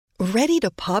Ready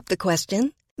to pop the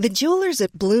question? The jewelers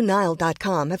at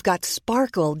BlueNile.com have got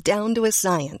sparkle down to a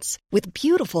science with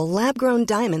beautiful lab-grown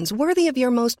diamonds worthy of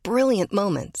your most brilliant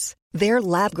moments. Their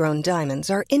lab-grown diamonds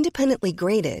are independently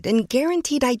graded and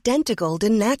guaranteed identical to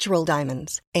natural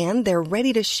diamonds, and they're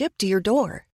ready to ship to your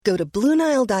door. Go to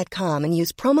BlueNile.com and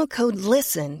use promo code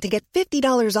LISTEN to get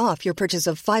 $50 off your purchase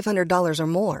of $500 or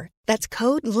more. That's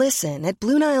code LISTEN at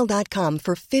BlueNile.com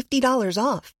for $50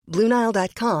 off.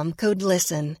 BlueNile.com, code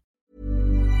LISTEN.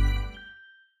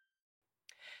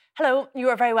 Hello, you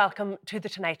are very welcome to The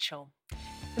Tonight Show.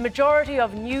 The majority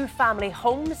of new family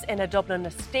homes in a Dublin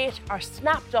estate are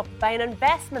snapped up by an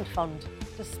investment fund,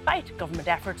 despite government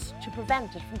efforts to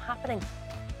prevent it from happening.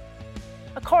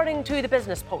 According to the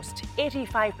Business Post,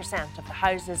 85% of the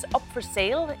houses up for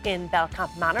sale in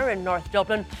Belcamp Manor in North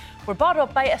Dublin were bought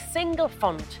up by a single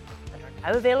fund and are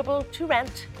now available to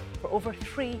rent for over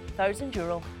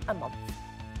 €3,000 a month.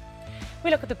 We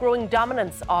look at the growing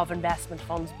dominance of investment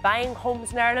funds buying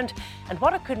homes in Ireland and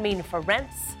what it could mean for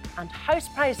rents and house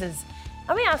prices.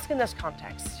 And we ask in this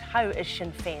context, how is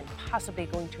Sinn Fein possibly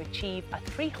going to achieve a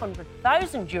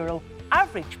 €300,000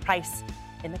 average price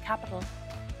in the capital?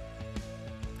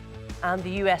 And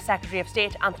the US Secretary of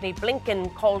State Anthony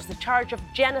Blinken calls the charge of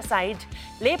genocide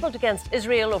labelled against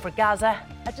Israel over Gaza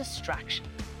a distraction.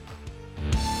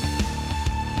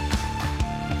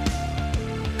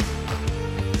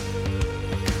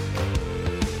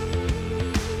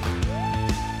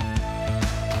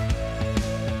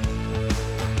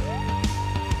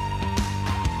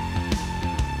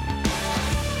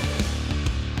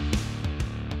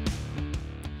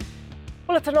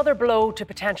 Well, it's another blow to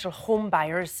potential home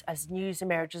buyers as news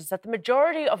emerges that the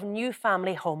majority of new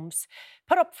family homes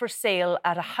put up for sale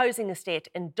at a housing estate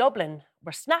in Dublin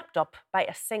were snapped up by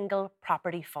a single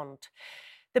property fund.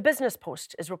 The Business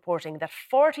Post is reporting that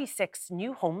 46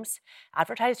 new homes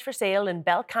advertised for sale in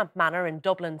Belcamp Manor in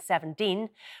Dublin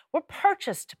 17 were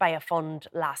purchased by a fund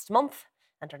last month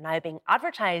and are now being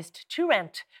advertised to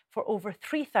rent for over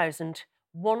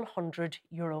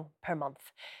 €3,100 per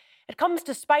month. It comes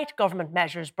despite government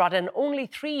measures brought in only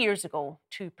 3 years ago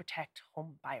to protect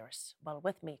home buyers. Well,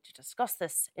 with me to discuss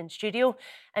this in studio,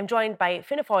 I'm joined by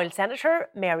Fianna Fáil Senator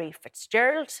Mary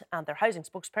Fitzgerald and their housing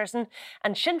spokesperson,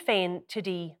 and Sinn Féin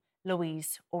TD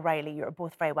Louise O'Reilly. You're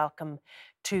both very welcome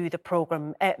to the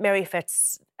programme. Mary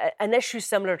Fitz, an issue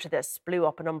similar to this blew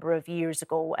up a number of years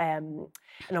ago. A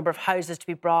number of houses to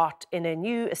be brought in a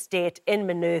new estate in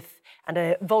Maynooth, and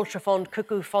a vulture fund,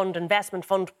 cuckoo fund, investment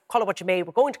fund, call it what you may,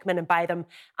 were going to come in and buy them.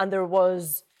 And there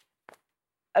was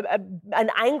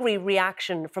an angry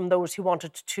reaction from those who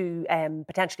wanted to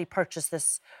potentially purchase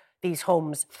these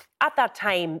homes. At that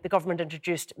time, the government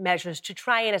introduced measures to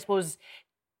try and, I suppose,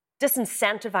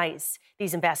 disincentivise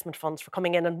these investment funds for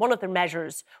coming in. And one of their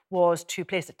measures was to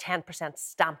place a 10%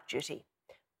 stamp duty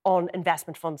on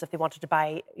investment funds if they wanted to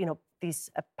buy,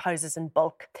 these houses in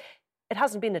bulk. It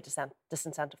hasn't been a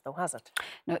disincentive, though, has it?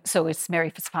 No. So it's Mary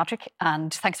Fitzpatrick,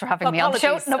 and thanks for having me on the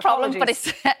show. No problem. But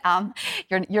it's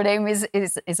your name is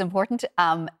important.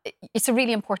 It's a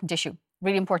really important issue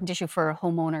for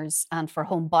homeowners and for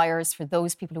home buyers, for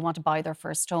those people who want to buy their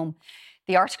first home.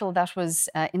 The article that was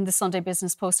in the Sunday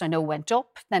Business Post, I know, went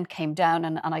up, then came down,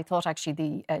 and I thought actually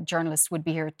the journalist would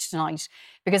be here tonight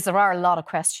because there are a lot of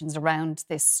questions around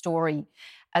this story.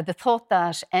 The thought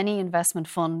that any investment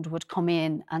fund would come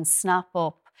in and snap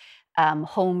up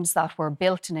homes that were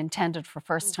built and intended for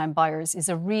first-time buyers is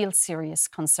a real serious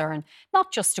concern,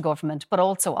 not just to government, but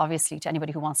also obviously to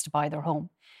anybody who wants to buy their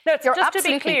home. No, just to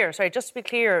be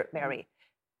clear, Mary,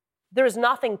 there is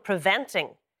nothing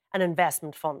preventing an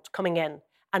investment fund coming in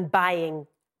and buying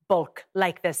bulk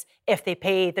like this if they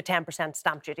pay the 10%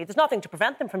 stamp duty. There's nothing to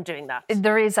prevent them from doing that.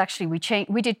 There is actually. We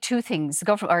did two things,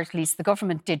 or at least the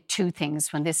government did two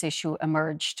things when this issue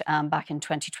emerged back in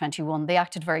 2021. They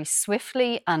acted very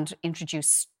swiftly and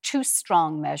introduced two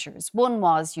strong measures. One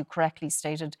was, you correctly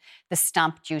stated, the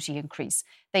stamp duty increase.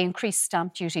 They increased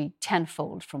stamp duty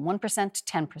tenfold, from 1% to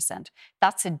 10%.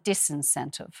 That's a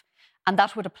disincentive. And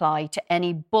that would apply to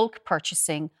any bulk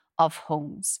purchasing of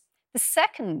homes. The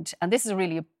second, and this is a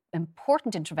really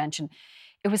important intervention,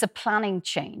 it was a planning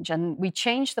change, and we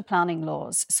changed the planning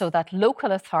laws so that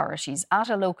local authorities at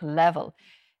a local level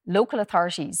local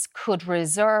authorities could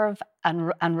reserve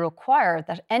and require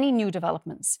that any new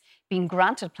developments being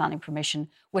granted planning permission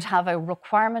would have a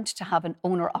requirement to have an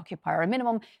owner-occupier, a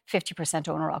minimum 50%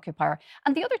 owner-occupier.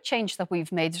 And the other change that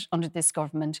we've made under this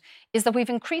government is that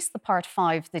we've increased the Part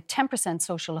 5, the 10%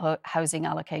 social housing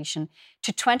allocation,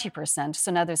 to 20%.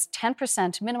 So now there's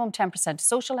 10%, minimum 10%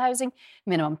 social housing,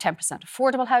 minimum 10%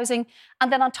 affordable housing.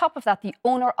 And then on top of that, the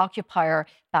owner-occupier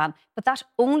ban. But that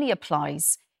only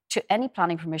applies to any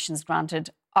planning permissions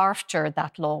granted after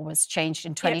that law was changed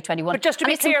in 2021. But just to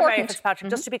be clear, Mary Fitzpatrick,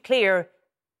 just to be clear,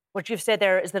 what you've said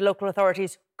there is that local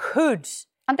authorities could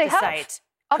and they decide.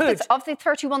 Have. Of the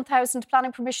 31,000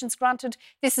 planning permissions granted,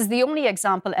 this is the only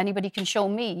example anybody can show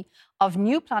me of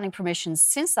new planning permissions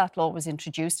since that law was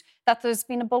introduced that there's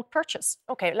been a bulk purchase.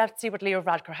 OK, let's see what Leo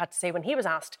Varadkar had to say when he was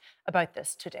asked about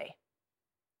this today.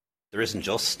 There isn't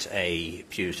just a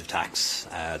punitive tax,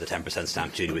 the 10%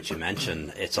 stamp duty which you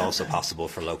mentioned. It's also possible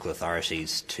for local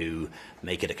authorities to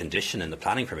make it a condition in the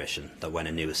planning permission that when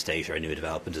a new estate or a new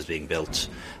development is being built,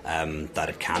 that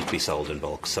it can't be sold in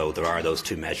bulk. So there are those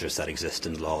two measures that exist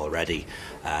in law already,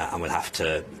 and we'll have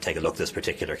to take a look at this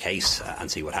particular case and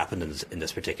see what happened in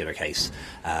this particular case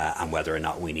and whether or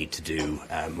not we need to do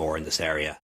more in this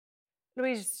area.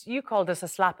 Louise, you called this a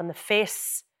slap in the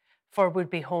face for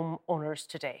would-be home owners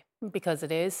today. Because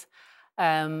it is.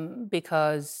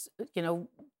 Because, you know,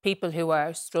 people who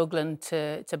are struggling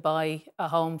to buy a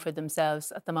home for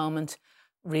themselves at the moment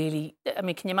really, I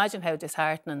mean, can you imagine how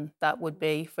disheartening that would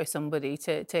be for somebody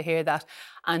to hear that?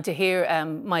 And to hear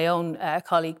my own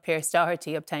colleague Pierce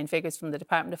Doherty obtain figures from the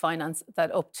Department of Finance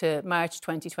that up to March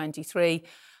 2023,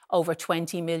 over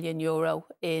 €20 million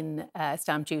in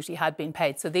stamp duty had been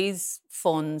paid. So these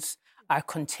funds are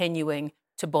continuing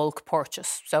to bulk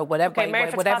purchase. So whatever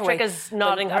Mary Fitzpatrick is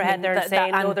nodding her head there and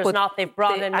saying, no, there's not. They've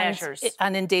brought in measures.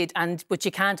 And indeed, but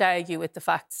you can't argue with the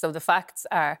facts. So the facts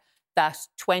are that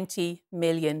 €20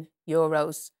 million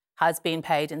has been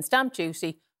paid in stamp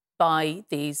duty by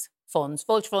these funds.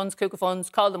 Vulture funds, Kuka funds,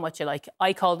 call them what you like.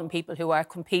 I call them people who are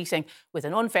competing with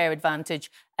an unfair advantage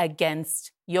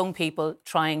against young people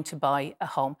trying to buy a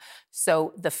home.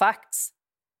 So the facts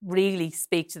really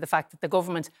speak to the fact that the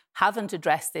government haven't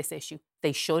addressed this issue.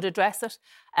 They should address it.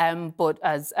 But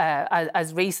as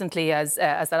recently as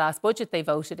the last budget, they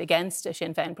voted against a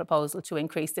Sinn Féin proposal to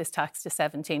increase this tax to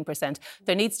 17%.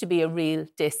 There needs to be a real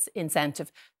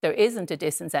disincentive. There isn't a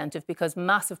disincentive because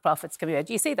massive profits can be made.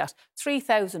 You see that?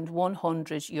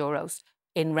 €3,100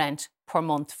 in rent per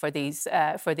month for these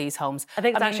homes. I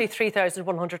think it's actually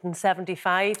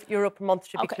 €3,175 per month,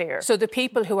 to be clear. So the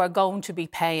people who are going to be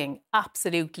paying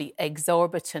absolutely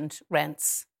exorbitant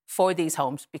rents for these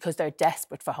homes because they're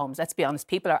desperate for homes. Let's be honest,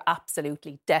 people are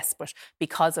absolutely desperate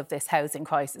because of this housing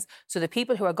crisis. So the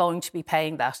people who are going to be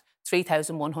paying that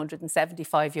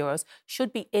 €3,175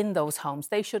 should be in those homes.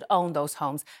 They should own those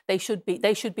homes. They should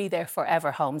be their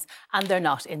forever homes, and they're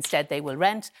not. Instead, they will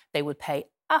rent. They will pay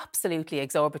absolutely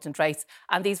exorbitant rates,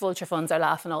 and these vulture funds are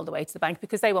laughing all the way to the bank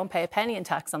because they won't pay a penny in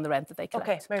tax on the rent that they collect.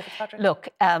 OK, Mary Fitzpatrick. Look,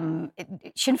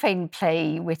 Sinn Féin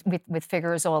play with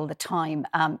figures all the time.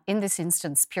 In this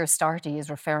instance, Pierce Doherty is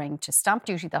referring to stamp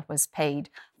duty that was paid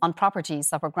on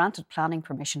properties that were granted planning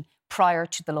permission prior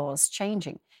to the laws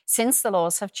changing. Since the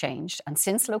laws have changed and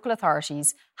since local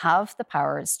authorities have the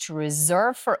powers to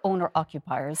reserve for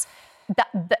owner-occupiers,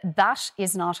 that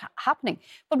is not happening.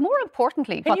 But more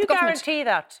importantly, can you guarantee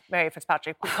that, Mary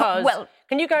Fitzpatrick? Because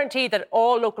can you guarantee that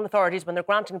all local authorities, when they're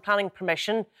granting planning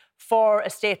permission for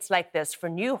estates like this, for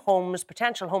new homes,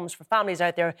 potential homes for families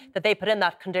out there, that they put in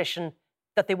that condition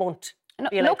that they won't?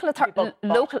 Local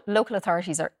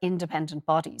authorities are independent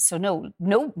bodies, so no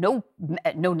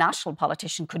national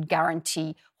politician could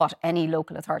guarantee what any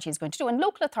local authority is going to do. And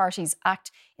local authorities act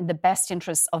in the best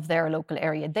interests of their local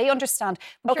area. They understand.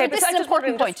 OK, this is an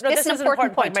important point. This is an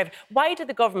important point. Why did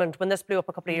the government, when this blew up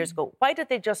a couple of years ago, why did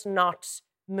they just not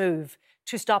move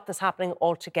to stop this happening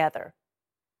altogether?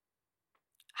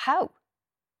 How?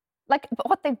 Like,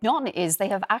 what they've done is they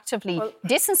have actively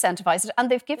disincentivised it, and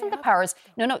they've given the powers.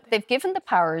 They've given the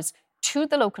powers to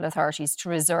the local authorities to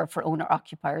reserve for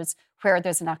owner-occupiers where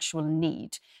there's an actual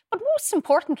need. But most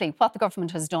importantly, what the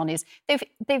government has done is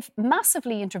they've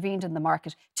massively intervened in the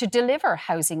market to deliver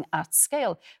housing at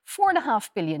scale. €4.5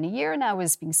 billion a year now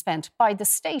is being spent by the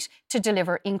state to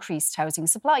deliver increased housing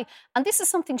supply, and this is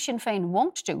something Sinn Féin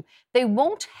won't do. They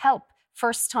won't help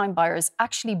first-time buyers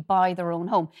actually buy their own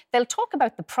home. They'll talk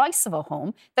about the price of a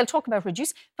home, they'll talk about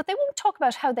reduce, but they won't talk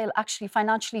about how they'll actually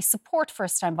financially support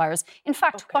first-time buyers. In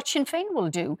fact, what Sinn Féin will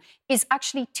do is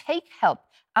actually take help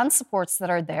and supports that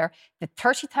are there. The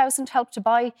 30,000 Help to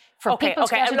Buy for people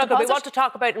to get a deposit. We want to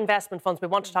talk about investment funds. We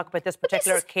want to talk about this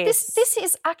particular case. This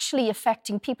is actually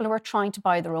affecting people who are trying to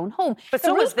buy their own home. But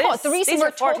so is this. These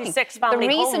are 46 family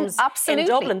homes in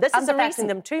Dublin. This is affecting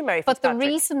them too, Mary Fitzpatrick. But the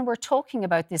reason we're talking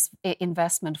about this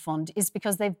investment fund is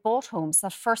because they've bought homes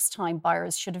that first-time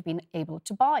buyers should have been able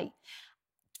to buy.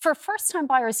 For first-time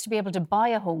buyers to be able to buy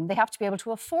a home, they have to be able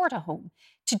to afford a home.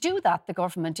 To do that, the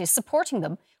government is supporting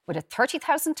them with a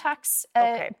 30,000 tax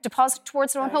deposit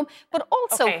towards their own home, but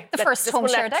also the first home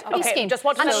shared equity scheme.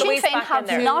 And Sinn Fein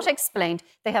have not explained,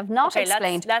 they have not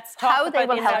explained how they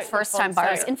will help first-time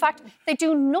buyers. In fact, they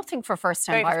do nothing for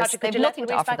first-time buyers. They have nothing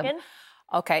to offer them.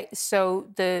 OK, so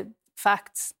the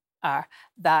facts are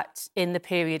that in the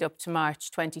period up to March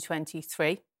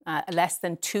 2023, less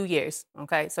than 2 years,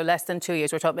 OK? So less than 2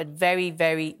 years. We're talking about very,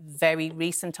 very, very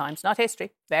recent times, not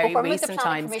history, very recent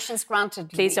times. Permissions granted,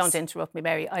 Please don't interrupt me,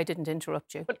 Mary. I didn't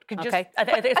interrupt you. But could I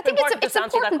think it's an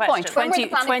important point.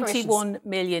 21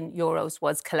 million euros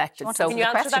was collected. So can you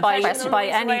answer that question, by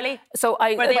any... So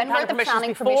were the planning permissions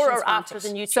before or after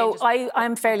the new changes? So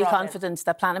I'm fairly confident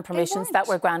that planning permissions that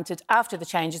were granted after the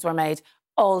changes were made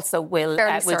also will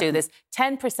do this.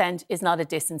 10% is not a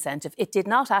disincentive. It did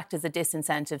not act as a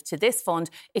disincentive to this fund.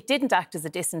 It didn't act as a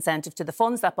disincentive to the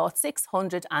funds that bought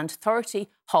 630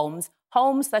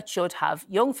 homes that should have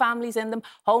young families in them,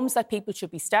 homes that people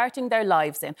should be starting their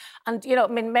lives in. And, you know, I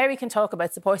mean, Mary can talk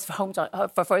about supports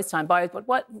for first-time buyers, but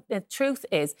what the truth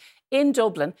is, in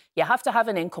Dublin, you have to have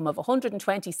an income of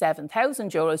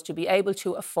 €127,000 to be able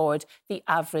to afford the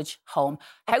average home.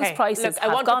 House prices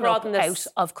have gone up out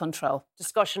of control.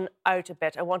 Discussion out a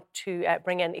bit. I want to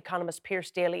bring in economist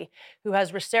Pierce Daly, who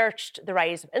has researched the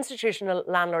rise of institutional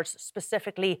landlords,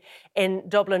 specifically in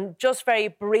Dublin. Just very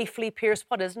briefly, Pierce,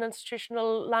 what is an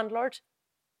institutional landlord?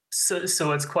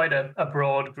 So it's quite a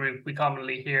broad group. We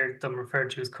commonly hear them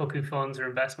referred to as cookie funds or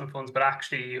investment funds, but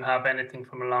actually you have anything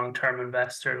from a long-term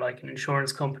investor like an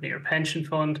insurance company or pension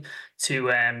fund to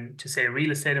say a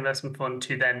real estate investment fund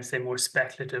to then say more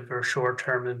speculative or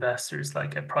short-term investors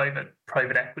like a private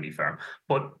equity firm.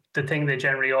 But the thing they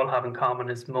generally all have in common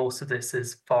is most of this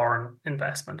is foreign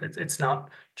investment. It's not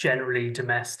generally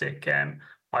domestic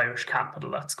Irish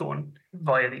capital that's going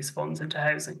via these funds into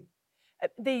housing.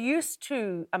 They used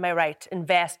to, am I right,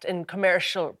 invest in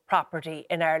commercial property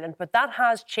in Ireland, but that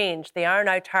has changed. They are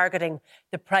now targeting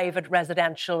the private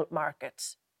residential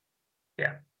market.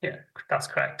 Yeah, that's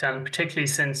correct. And particularly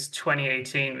since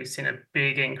 2018, we've seen a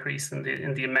big increase in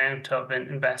the amount of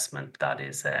investment that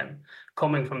is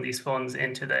coming from these funds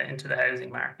into the housing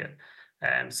market.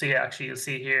 Actually, you'll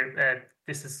see here,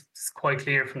 this is quite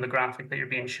clear from the graphic that you're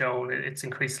being shown. It's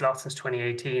increased a lot since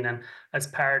 2018, and as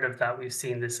part of that, we've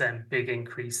seen this big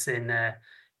increase in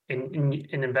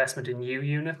investment in new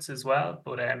units as well.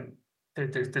 But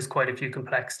there's quite a few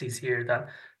complexities here that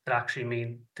actually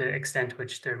mean the extent to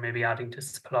which they're maybe adding to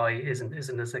supply isn't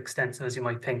as extensive as you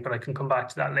might think. But I can come back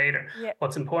to that later. Yeah.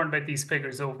 What's important about these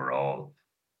figures overall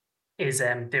is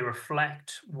they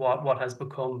reflect what has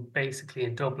become basically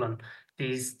in Dublin.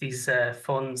 These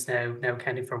funds now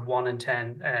accounting for 1 in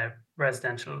 10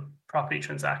 residential property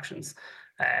transactions,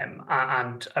 and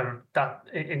that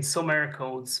in some area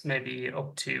codes maybe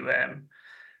up to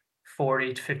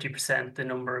 40 to 50% the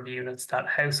number of units that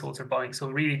households are buying. So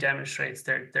it really demonstrates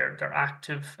they're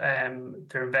active,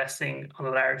 they're investing on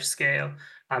a large scale,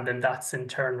 and then that's in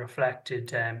turn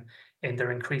reflected in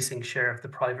their increasing share of the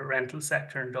private rental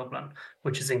sector in Dublin,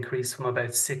 which has increased from about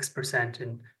 6%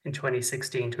 in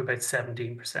 2016 to about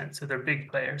 17%. So they're big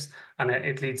players, and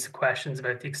it leads to questions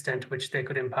about the extent to which they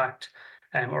could impact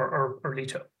or lead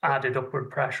to added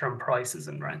upward pressure on prices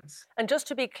and rents. And just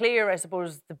to be clear, I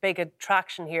suppose the big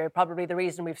attraction here, probably the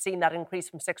reason we've seen that increase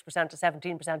from 6% to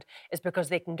 17% is because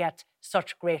they can get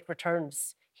such great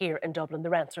returns here in Dublin. The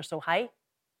rents are so high.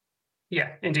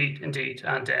 Yeah, indeed.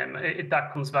 And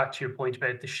that comes back to your point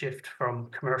about the shift from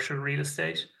commercial real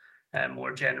estate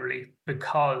more generally,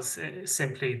 because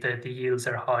simply the yields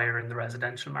are higher in the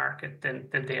residential market than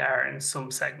they are in some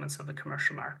segments of the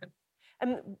commercial market.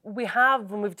 And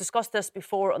when we've discussed this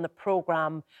before on the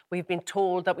programme, we've been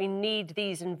told that we need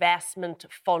these investment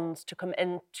funds to come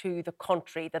into the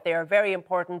country, that they are very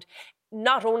important,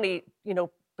 not only,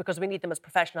 because we need them as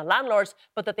professional landlords,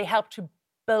 but that they help to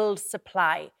build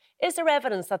supply. Is there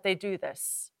evidence that they do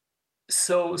this?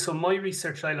 So my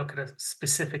research, I look at a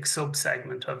specific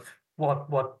sub-segment of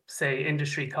what say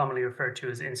industry commonly referred to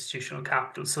as institutional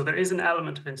capital. So there is an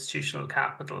element of institutional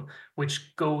capital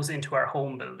which goes into our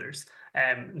home builders.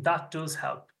 That does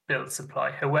help built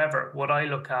supply. However, what I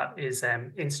look at is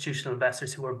institutional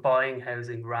investors who are buying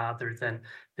housing rather than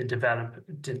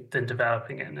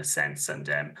developing it in a sense. And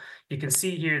you can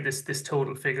see here this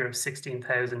total figure of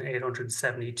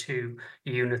 16,872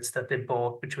 units that they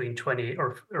bought between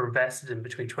or invested in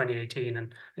between 2018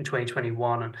 and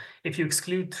 2021. And if you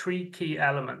exclude three key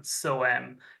elements, so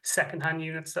secondhand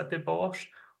units that they bought,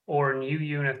 or new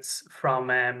units from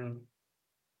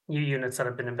new units that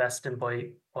have been invested in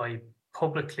by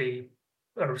publicly,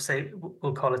 or say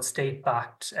we'll call it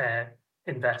state-backed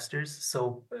investors.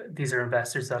 So these are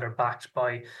investors that are backed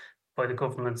by the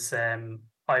government's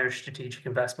Irish Strategic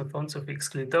Investment Fund. So if we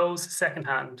exclude those,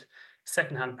 secondhand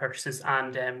purchases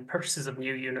and purchases of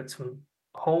new units from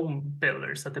home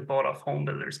builders that they bought off home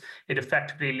builders, it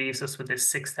effectively leaves us with this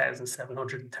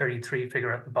 6,733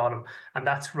 figure at the bottom, and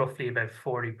that's roughly about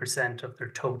 40% of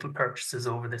their total purchases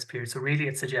over this period. So really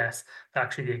it suggests that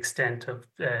actually the extent to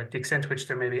which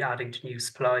they're maybe adding to new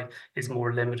supply is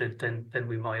more limited than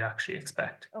we might actually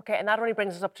expect. Okay, and that only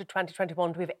brings us up to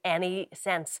 2021. Do we have any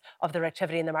sense of their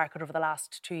activity in the market over the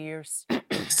last 2 years?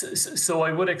 So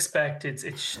I would expect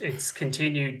it's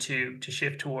continued to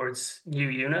shift towards new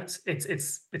units. It's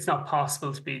not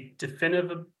possible to be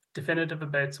definitive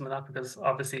about some of that, because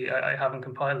obviously I haven't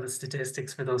compiled the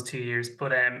statistics for those 2 years.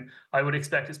 But I would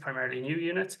expect it's primarily new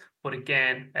units. But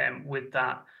again, with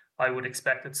that, I would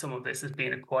expect that some of this is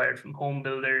being acquired from home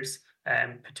builders.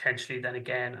 Potentially, then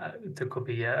again, there could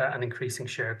be an increasing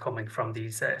share coming from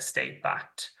these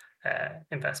state-backed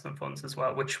investment funds as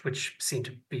well, which seem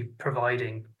to be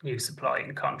providing new supply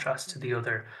in contrast to the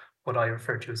other, what I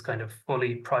refer to as kind of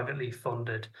fully privately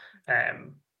funded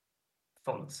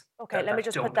funds. Okay, let me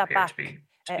just put that back to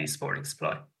be supporting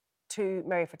supply. To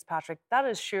Mary Fitzpatrick, that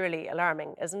is surely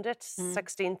alarming, isn't it?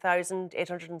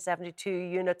 16,872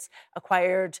 units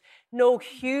acquired. No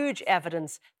huge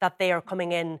evidence that they are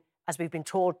coming in, as we've been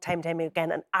told time and time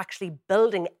again, and actually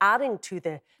adding to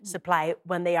the supply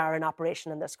when they are in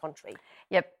operation in this country.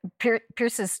 Yeah,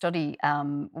 Pearce's study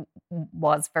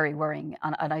was very worrying.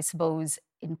 And I suppose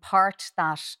in part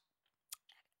that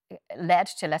led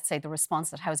to, let's say, the response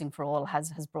that Housing for All has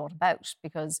brought about,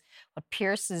 because what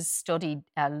Pearce's study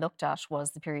looked at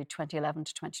was the period 2011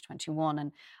 to 2021.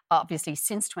 And obviously,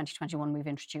 since 2021, we've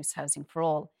introduced Housing for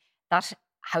All. That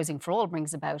Housing for All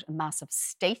brings about a massive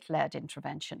state-led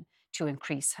intervention to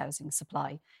increase housing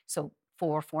supply. So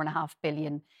 4.5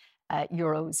 billion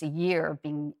euros a year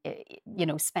being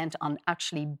spent on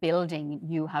actually building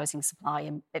new housing supply,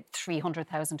 and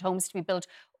 300,000 homes to be built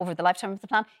over the lifetime of the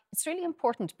plan. It's really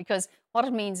important, because what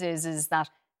it means is that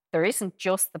there isn't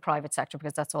just the private sector,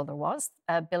 because that's all there was,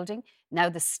 building. Now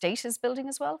the state is building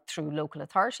as well, through local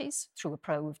authorities, through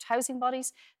approved housing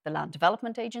bodies, the Land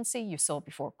Development Agency. You saw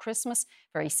before Christmas,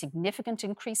 very significant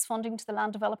increased funding to the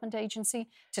Land Development Agency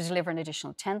to deliver an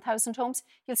additional 10,000 homes.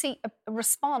 You'll see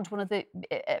Respond, one of the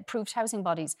approved housing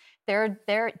bodies, they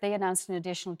announced an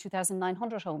additional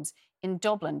 2,900 homes in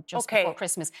Dublin just before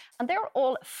Christmas. And they're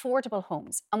all affordable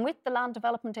homes. And with the Land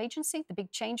Development Agency, the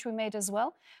big change we made as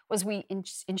well was we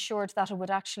ensured that it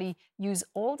would actually use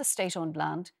all the state-owned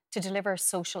land to deliver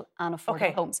social and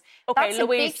affordable homes. That's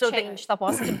Louise, a big change that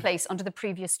wasn't in place under the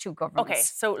previous two governments. Okay,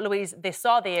 so Louise, they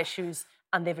saw the issues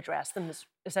and they've addressed them, is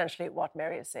essentially what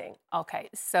Mary is saying. Okay,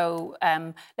 so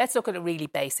let's look at a really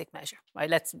basic measure, right?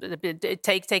 Let's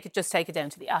take it down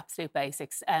to the absolute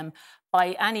basics.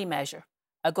 By any measure,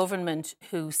 a government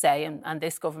who say, and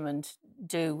this government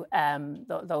do,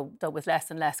 though with less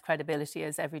and less credibility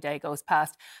as every day goes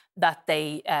past, that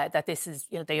this is,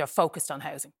 they are focused on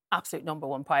housing, absolute number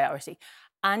one priority.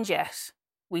 And yet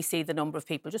we see the number of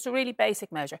people, just a really basic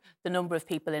measure, the number of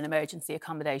people in emergency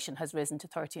accommodation has risen to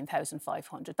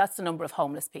 13,500. That's the number of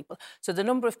homeless people. So the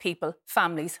number of people,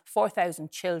 families, 4,000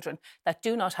 children that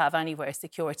do not have anywhere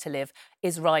secure to live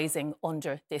is rising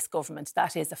under this government.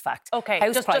 That is a fact. Okay,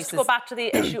 just to go back to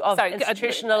the issue of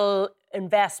institutional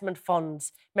investment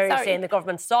funds. Mary's saying the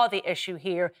government saw the issue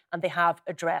here and they have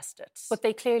addressed it. But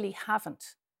they clearly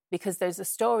haven't, because there's a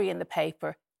story in the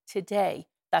paper today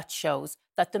that shows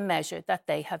that the measure that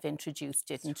they have introduced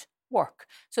didn't work.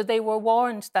 So they were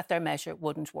warned that their measure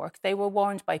wouldn't work. They were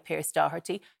warned by Pierce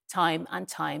Doherty time and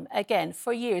time again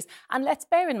for years. And let's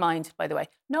bear in mind, by the way,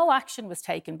 no action was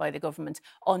taken by the government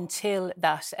until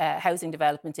that housing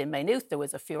development in Maynooth. There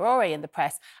was a furore in the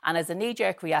press, and as a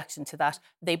knee-jerk reaction to that,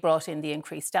 they brought in the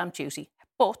increased stamp duty.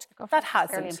 But that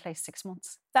hasn't. Fairly in place 6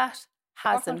 months. That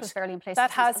hasn't. Was fairly in place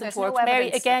that 6 months. Hasn't worked. Mary,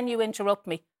 again, you interrupt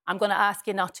me. I'm going to ask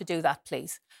you not to do that,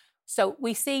 please. So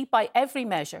we see by every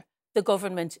measure the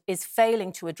government is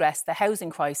failing to address the housing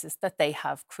crisis that they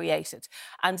have created.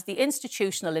 And the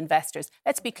institutional investors,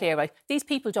 let's be clear, right? These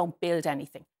people don't build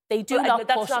anything. They do not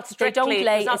put, they don't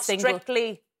lay a single...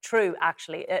 strictly true,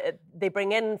 actually. They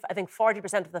bring in, I think,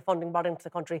 40% of the funding brought into the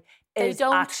country is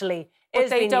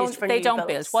being used for new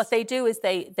build. What they do is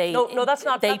they No, that's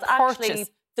not. They that's purchase. Actually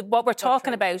what we're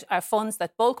talking about are funds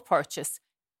that bulk purchase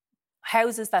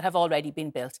houses that have already been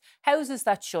built, houses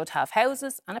that should have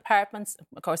houses and apartments.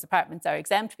 Of course, apartments are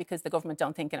exempt because the government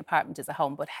don't think an apartment is a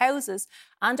home, but houses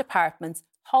and apartments,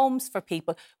 homes for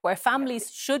people where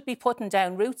families should be putting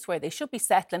down roots, where they should be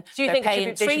settling. Do you They're think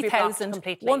paying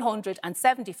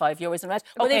 €3,175 in rent.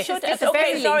 Well, they should, at the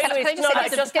very least,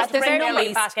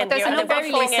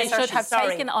 they should have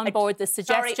taken on board the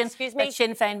suggestion that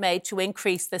Sinn Fein made to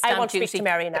increase the stamp duty.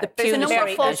 There's a number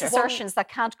of false assertions that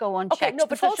can't go unchecked. Okay, no,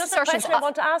 but false assertions I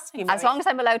want to ask you, Mary. As long as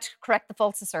I'm allowed to correct the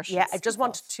false assertions. Yeah, I just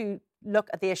wanted to look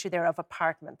at the issue there of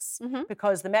apartments,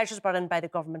 because the measures brought in by the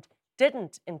government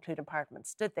didn't include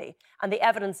apartments, did they? And the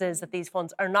evidence is that these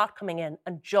funds are not coming in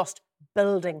and just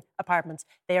building apartments.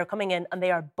 They are coming in and they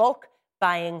are bulk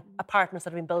buying apartments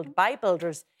that have been built by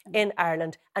builders in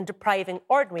Ireland and depriving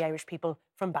ordinary Irish people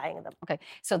from buying them. Okay,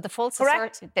 so the false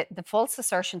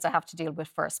assertions I have to deal with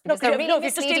first, because they're really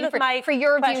misleading for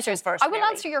your users. First, I will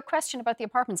answer your question about the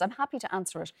apartments. I'm happy to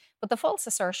answer it. But the false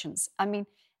assertions, I mean,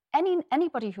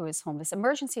 anybody who is homeless,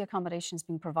 emergency accommodation is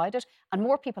being provided, and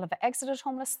more people have exited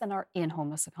homeless than are in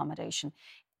homeless accommodation.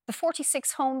 The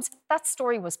 46 homes, that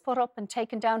story was put up and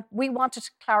taken down. We wanted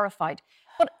it clarified.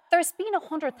 But there's been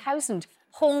 100,000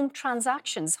 home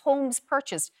transactions, homes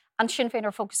purchased, and Sinn Féin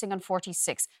are focusing on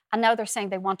 46. And now they're saying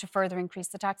they want to further increase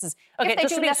the taxes. Okay,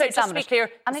 just to be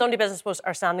clear, the Sunday Business Post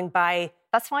are standing by...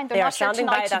 That's fine, they're not here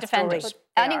tonight to defend it.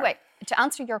 Anyway, to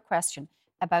answer your question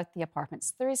about the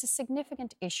apartments, there is a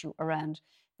significant issue around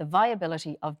the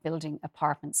viability of building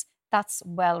apartments. That's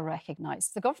well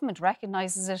recognised. The government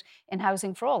recognises it in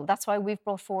Housing for All. That's why we've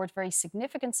brought forward very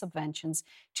significant subventions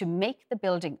to make the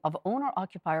building of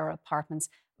owner-occupier apartments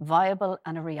viable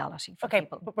and a reality for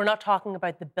people. Okay, but we're not talking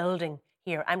about the building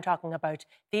here. I'm talking about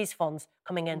these funds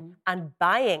coming in and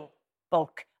buying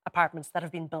bulk apartments that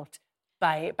have been built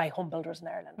by home builders in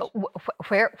Ireland. But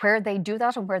where they do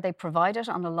that and where they provide it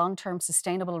on a long-term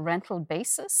sustainable rental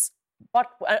basis...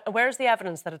 Where's the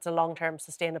evidence that it's a long-term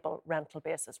sustainable rental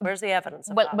basis? Where's the evidence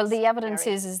of that? Well, the evidence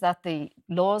is that the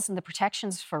laws and the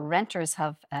protections for renters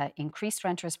have increased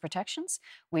renters' protections.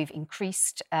 We've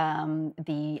increased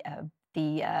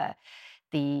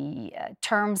the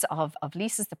terms of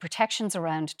leases, the protections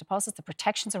around deposits, the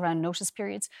protections around notice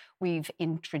periods. We've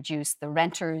introduced the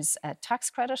renters' tax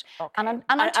credit. Okay. And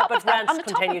on top of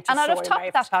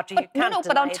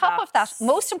that,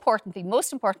 most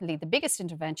importantly, the biggest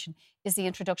intervention is the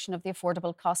introduction of the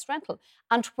affordable cost rental.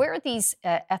 And where these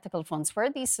ethical funds, where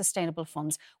these sustainable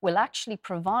funds will actually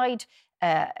provide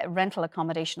rental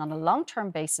accommodation on a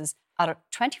long-term basis at a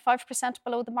 25%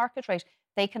 below the market rate,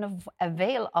 they can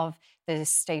avail of the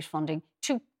state funding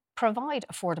to provide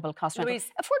affordable cost rental.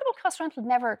 Affordable cost rental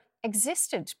never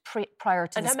existed prior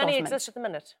to this government. And how many exist at the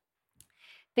minute?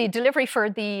 The delivery for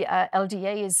the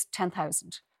LDA is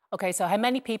 10,000. Okay, so how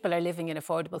many people are living in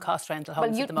affordable cost rental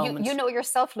homes at the moment? You know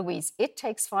yourself, Louise, it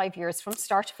takes 5 years from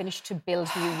start to finish to build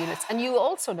new units. And you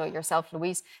also know yourself,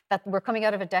 Louise, that we're coming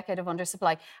out of a decade of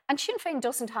undersupply. And Sinn Féin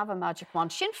doesn't have a magic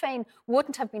wand. Sinn Féin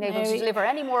wouldn't have been able to deliver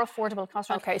any more affordable cost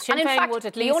rental. Okay, Sinn Féin would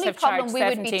at least have charged 17% the only problem we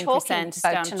would be talking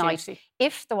about tonight, duty.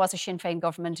 If there was a Sinn Féin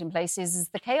government in place, is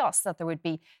the chaos that there would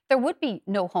be. There would be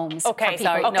no homes for people to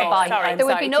buy. There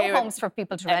would be no homes for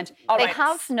people to rent. They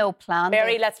have no plan.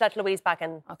 Mary, let's let Louise back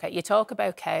in. Okay, you talk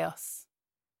about chaos.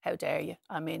 How dare you?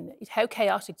 I mean, how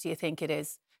chaotic do you think it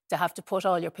is to have to put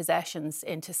all your possessions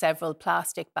into several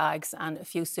plastic bags and a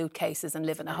few suitcases and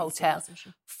live in a hotel?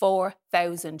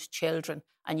 4,000 children.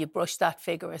 And you brush that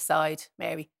figure aside,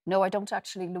 Mary. No, I don't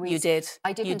actually, Louise. You did.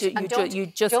 I didn't. You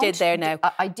just did there now.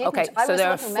 I didn't. Okay, I so was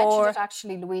there the are one who mentioned it,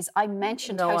 actually, Louise. I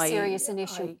mentioned how serious an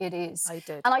issue it is. I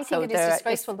did. And I think it is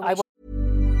disgraceful.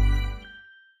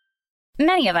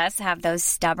 Many of us have those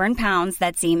stubborn pounds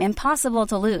that seem impossible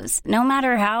to lose, no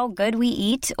matter how good we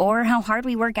eat or how hard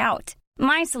we work out.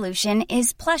 My solution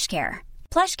is PlushCare.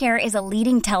 PlushCare is a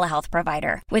leading telehealth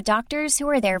provider with doctors who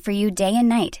are there for you day and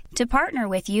night to partner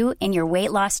with you in your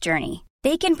weight loss journey.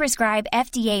 They can prescribe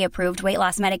FDA-approved weight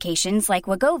loss medications like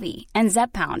Wegovy and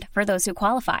Zepbound for those who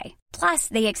qualify. Plus,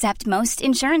 they accept most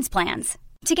insurance plans.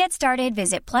 To get started,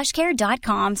 visit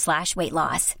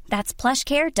plushcare.com/weightloss. That's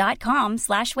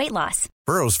plushcare.com/weightloss.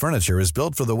 Burrow's furniture is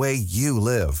built for the way you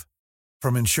live.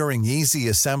 From ensuring easy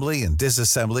assembly and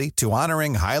disassembly to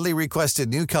honoring highly requested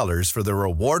new colors for their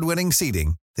award-winning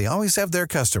seating, they always have their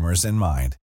customers in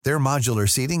mind. Their modular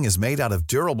seating is made out of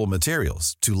durable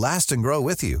materials to last and grow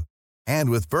with you. And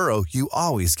with Burrow, you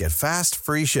always get fast,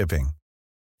 free shipping.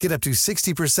 Get up to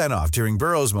 60% off during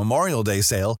Burrow's Memorial Day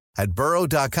sale at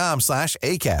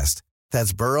burrow.com/ACAST.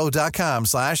 That's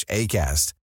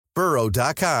burrow.com/ACAST.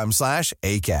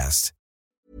 burrow.com/ACAST.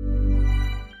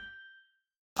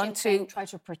 Try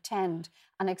to pretend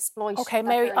and exploit. Okay,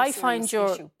 Mary, I find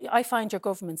your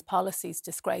government's policies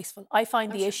disgraceful. I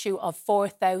find the issue of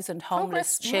 4,000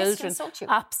 homeless children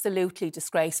absolutely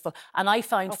disgraceful. And I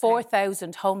find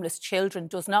 4,000 homeless children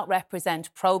does not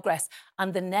represent progress.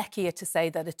 And the neck of you to say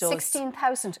that it does.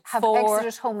 16,000 have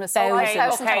exited homeless. Okay, look,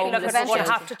 we're going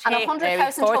to have to take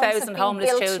 4,000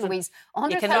 homeless children. Ladies,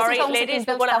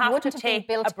 we're going to have to take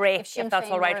a break, if that's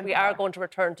all right. We are going to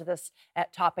return to this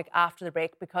topic after the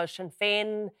break, because Sinn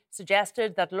Fein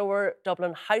suggested that lower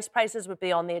Dublin house prices would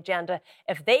be on the agenda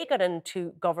if they got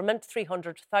into government.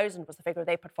 300,000 was the figure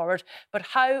they put forward. But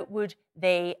how would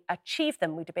they achieve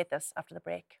them? We debate this after the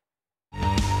break.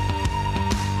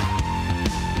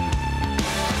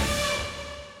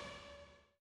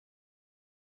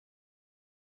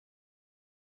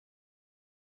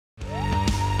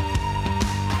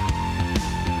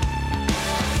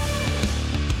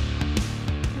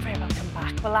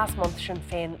 Well, last month, Sinn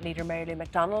Féin leader Mary Lou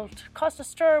McDonald caused a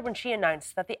stir when she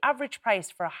announced that the average price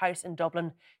for a house in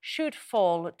Dublin should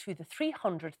fall to the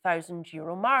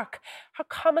 €300,000 mark. Her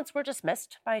comments were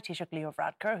dismissed by Taoiseach Leo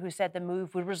Varadkar, who said the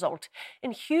move would result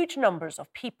in huge numbers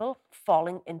of people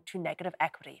falling into negative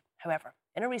equity. However,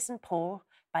 in a recent poll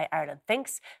by Ireland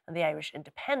Thinks and the Irish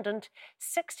Independent,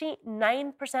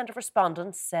 69% of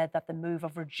respondents said that the move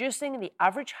of reducing the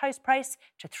average house price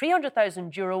to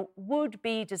 €300,000 would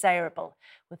be desirable,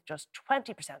 with just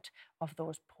 20% of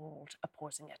those polled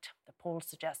opposing it. The poll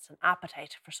suggests an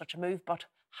appetite for such a move, but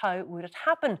how would it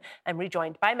happen? I'm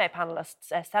rejoined by my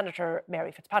panellists, Senator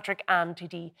Mary Fitzpatrick and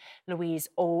TD Louise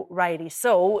O'Reilly.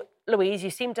 So, Louise, you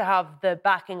seem to have the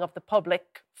backing of the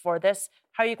public for this.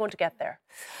 How are you going to get there?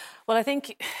 Well, I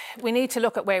think we need to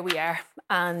look at where we are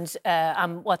and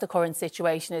what the current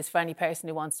situation is for any person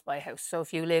who wants to buy a house. So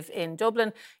if you live in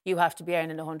Dublin, you have to be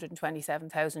earning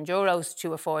 €127,000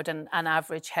 to afford an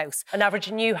average house. An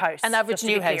average new house? An average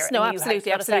new house. No,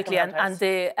 absolutely. And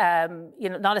the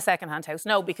not a second-hand house.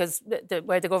 No, because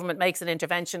where the government makes an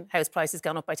intervention, house prices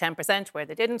gone up by 10%, where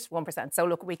they didn't, 1%. So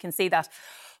look, we can see that.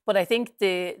 But I think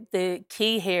the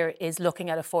key here is looking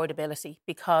at affordability,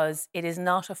 because it is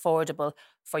not affordable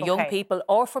for young people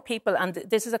or for people, and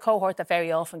this is a cohort that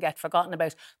very often get forgotten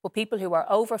about, but people who are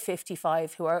over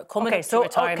 55, who are coming up to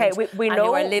retirement. We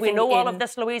know all of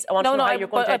this, Louise. I want to know how you're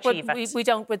going to achieve it. We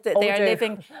don't, but they are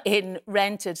living in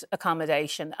rented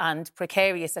accommodation and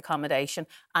precarious accommodation,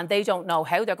 and they don't know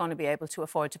how they're going to be able to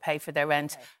afford to pay for their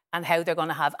rent and how they're going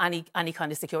to have any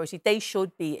kind of security. They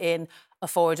should be in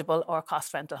affordable or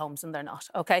cost rental homes, and they're not,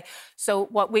 okay? So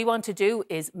what we want to do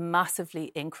is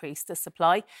massively increase the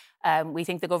supply. We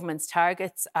think the government's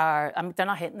targets are, they're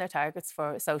not hitting their targets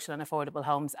for social and affordable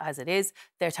homes as it is.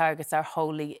 Their targets are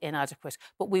wholly inadequate.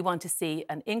 But we want to see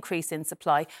an increase in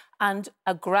supply and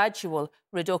a gradual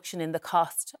reduction in the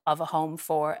cost of a home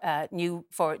for new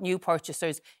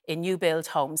purchasers in new build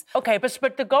homes. Okay,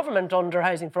 but the government under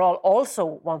Housing for All also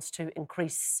wants to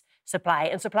increase supply,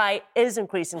 and supply is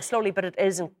increasing slowly, but it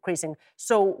is increasing.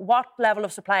 So what level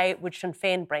of supply would Sinn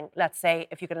Féin bring, let's say,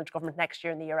 if you get into government next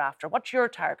year and the year after? What's your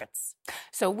targets?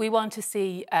 So we want to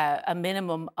see a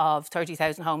minimum of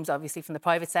 30,000 homes, obviously, from the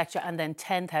private sector, and then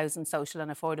 10,000 social and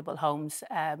affordable homes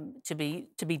to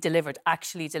be delivered,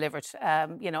 actually delivered.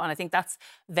 And I think that's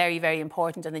very, very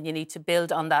important, and then you need to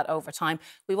build on that over time.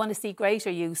 We want to see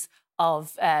greater use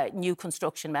of new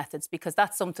construction methods, because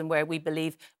that's something where we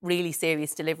believe really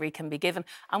serious delivery can be given.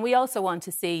 And we also want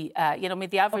to see,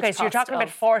 the average Okay, so you're talking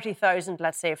about 40,000,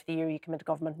 let's say, for the year you come into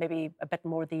government, maybe a bit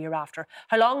more the year after.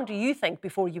 How long do you think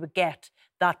before you would get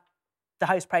that? The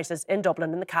house prices in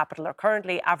Dublin, in the capital, are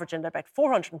currently averaging about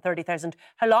 430,000.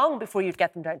 How long before you'd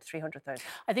get them down to 300,000?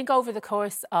 I think over the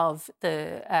course of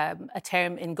a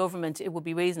term in government, it would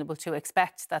be reasonable to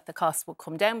expect that the costs will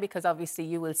come down, because obviously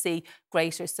you will see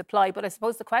greater supply. But I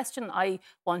suppose the question I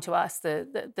want to ask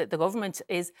the government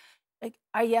is,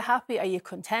 are you happy, are you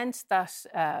content that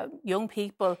young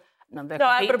people...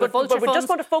 but we just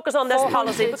want to focus on this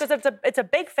policy, because it's a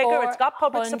big figure. It's got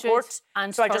public support.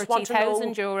 So I just want to know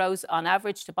 €30,000 on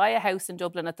average to buy a house in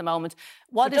Dublin at the moment.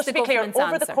 What is the government's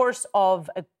answer? Over the course of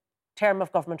a term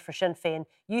of government for Sinn Féin,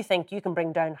 you think you can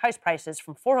bring down house prices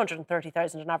from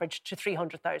 430,000 on average to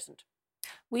 300,000?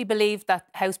 We believe that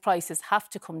house prices have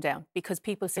to come down because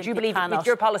people simply you believe cannot with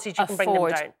your policies you can bring them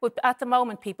down? But at the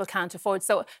moment, people can't afford.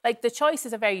 So, the choice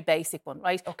is a very basic one,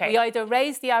 right? Okay. We either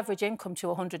raise the average income to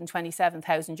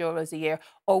 €127,000 a year,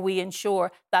 or we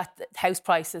ensure that house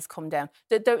prices come down.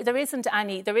 There isn't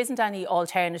any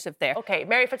alternative there. Okay,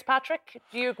 Mary Fitzpatrick,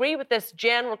 do you agree with this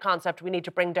general concept we need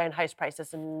to bring down house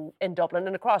prices in Dublin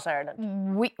and across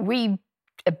Ireland? We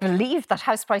believe that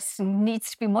house prices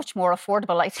needs to be much more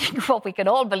affordable. I think what we can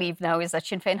all believe now is that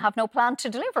Sinn Féin have no plan to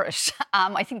deliver it.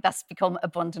 I think that's become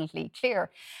abundantly clear.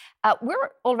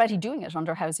 We're already doing it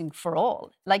under Housing for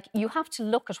All. You have to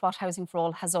look at what Housing for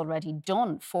All has already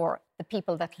done for the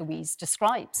people that Louise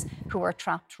describes, who are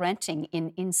trapped renting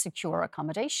in insecure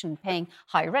accommodation, paying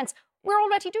high rents. We're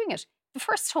already doing it. The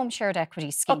first home shared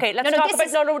equity scheme. Okay, let's talk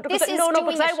about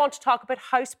because I want to talk about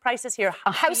house prices here.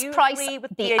 House price,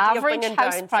 the average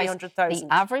house price, the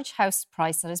average house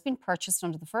price that has been purchased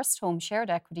under the first home shared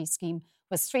equity scheme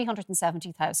was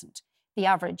 370,000. The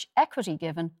average equity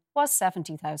given was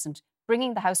 70,000,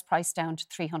 bringing the house price down to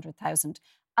 300,000.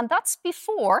 And that's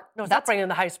before... No, that's bringing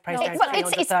the house price down to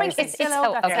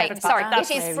 300,000. Okay, sorry.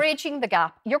 It is bridging the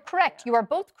gap. You're correct. You are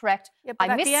both correct. Yeah, I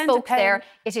misspoke there.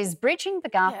 It is bridging the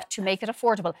gap to make it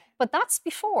affordable. But that's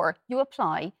before you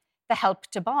apply the Help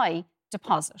to Buy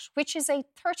deposit, which is a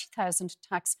 30,000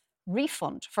 tax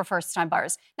refund for first-time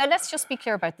buyers. Now, let's just be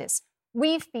clear about this.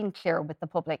 We've been clear with the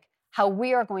public how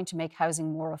we are going to make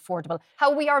housing more affordable,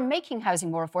 how we are making housing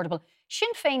more affordable.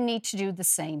 Sinn Féin need to do the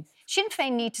same. Sinn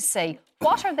Féin need to say,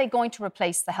 what are they going to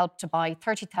replace the Help to Buy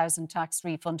 30,000 tax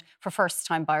refund for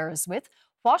first-time buyers with?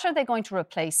 What are they going to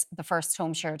replace the first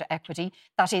home shared equity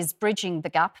that is bridging the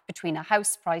gap between a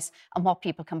house price and what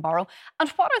people can borrow? And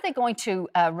what are they going to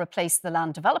replace the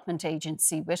Land Development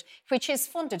Agency with, which is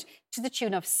funded to the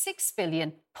tune of 6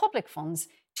 billion public funds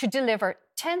to deliver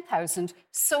 10,000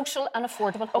 social and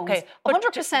affordable homes,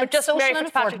 100% social and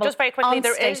affordable just very quickly, on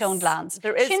state-owned lands.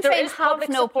 Sinn Féin have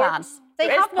no plan. They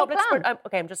have no plan.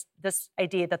 Okay, this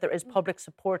idea that there is public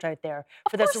support out there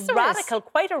for this radical,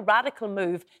 quite a radical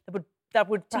move that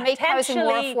would to make housing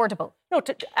more affordable. No,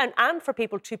 and for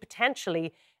people to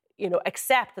potentially,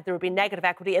 accept that there would be negative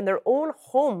equity in their own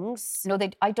homes. No,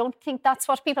 I don't think that's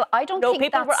what people.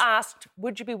 People were asked,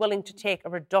 would you be willing to take a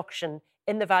reduction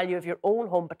in the value of your own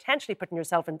home, potentially putting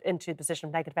yourself into a position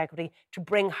of negative equity to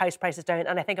bring house prices down?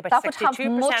 And I think about 62%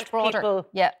 people said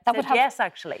yes,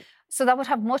 actually. So that would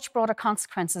have much broader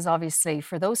consequences, obviously,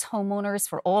 for those homeowners,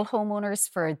 for all homeowners,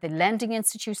 for the lending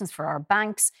institutions, for our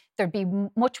banks. There'd be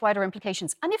much wider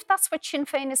implications. And if that's what Sinn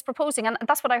Féin is proposing, and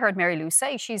that's what I heard Mary Lou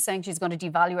say, she's saying she's going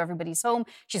to devalue everybody's home,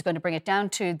 she's going to bring it down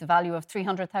to the value of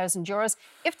 €300,000.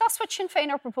 If that's what Sinn Féin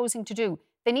are proposing to do,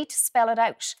 they need to spell it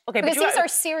out. Okay, because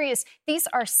these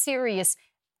are serious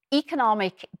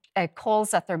economic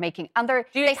calls that they're making. And do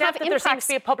you accept that there seems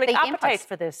to be a public appetite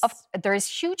for this? There is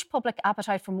huge public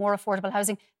appetite for more affordable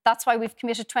housing. That's why we've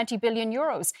committed €20 billion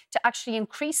to actually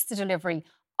increase the delivery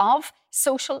of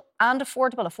social and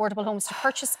affordable homes to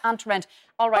purchase and to rent.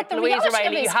 All right, Louise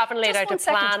O'Reilly, you haven't laid out a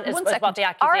plan, is what the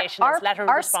accusation is. Let her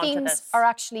respond to this. Our schemes are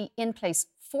actually in place.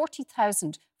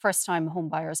 40,000 first-time home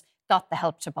buyers got the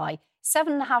Help to Buy.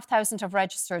 7,500 have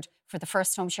registered for the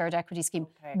first home shared equity scheme.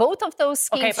 Okay. Both of those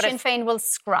schemes Sinn Féin will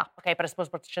scrap. Okay, but I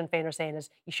suppose what Sinn Féin are saying is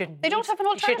you shouldn't. They don't have an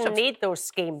alternative. You shouldn't need those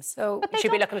schemes. So you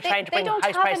should be looking at trying to bring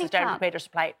house prices down to greater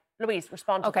supply. Louise,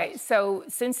 respond to that. So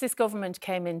since this government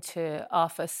came into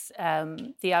office,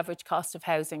 the average cost of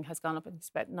housing has gone up. It's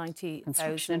about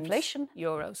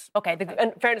 €90,000. Okay,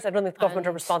 in fairness, I don't think the government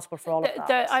are responsible for all of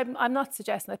that. I'm not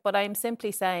suggesting that, but I am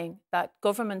simply saying that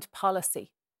government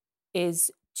policy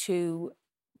is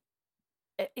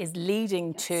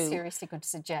leading to seriously going to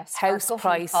suggest house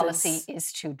prices. Policy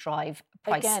is to drive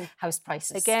house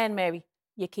prices. Again, Mary,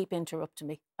 you keep interrupting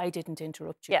me. I didn't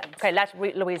interrupt you. Yeah, okay, let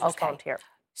Louise respond here.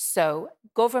 So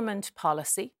government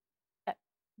policy,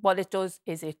 what it does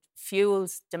is it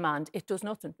fuels demand. It does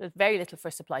nothing. There's very little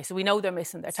for supply. So we know they're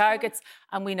missing their targets,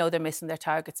 and we know they're missing their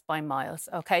targets by miles,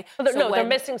 okay? They're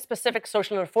missing specific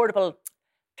social and affordable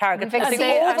targets. We've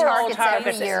exceeded the targets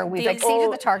every year. We've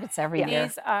exceeded the targets every year.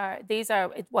 These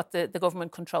are what the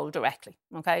government control directly.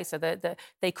 Okay, so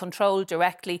they control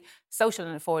directly social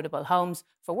and affordable homes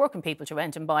for working people to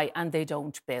rent and buy, and they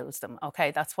don't build them. Okay,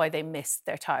 that's why they miss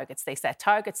their targets. They set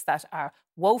targets that are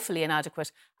woefully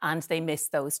inadequate, and they miss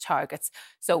those targets.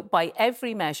 So by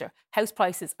every measure, house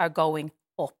prices are going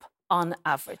up on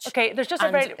average. Okay, there's just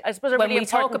a really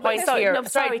important point here. I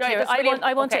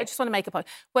just want to make a point.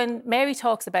 When Mary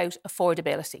talks about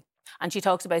affordability, and she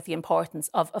talks about the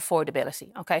importance of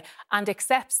affordability, okay, and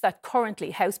accepts that currently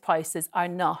house prices are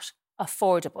not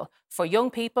affordable for young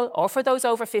people or for those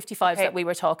over 55s that we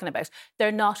were talking about.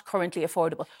 They're not currently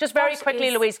affordable. Just very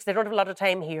quickly, Louise, because I don't have a lot of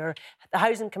time here. The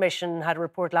Housing Commission had a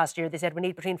report last year. They said we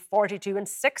need between 42 and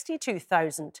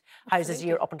 62,000 houses a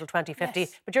year up until 2050.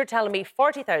 Yes. But you're telling me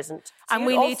 40,000. So and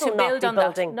we need to build on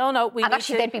that. No, we and need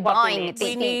actually to, they'd be buying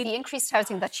the increased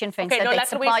housing that Sinn Féin said they'd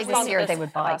supply this year, they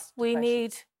would buy. We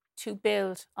need to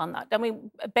build on that. I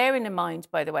mean, bearing in mind,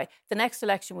 by the way, the next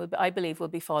election, I believe, will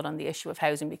be fought on the issue of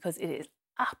housing because it is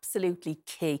absolutely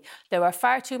key. There are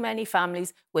far too many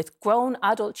families with grown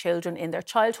adult children in their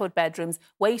childhood bedrooms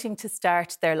waiting to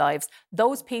start their lives.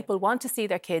 Those people want to see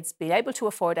their kids be able to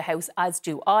afford a house, as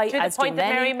do I, as do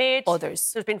many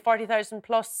others. There's been 40,000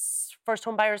 plus first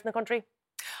home buyers in the country.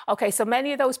 OK, so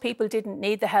many of those people didn't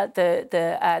need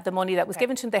the money that was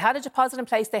given to them. They had a deposit in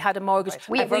place, they had a mortgage.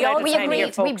 We both agree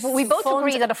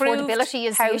that affordability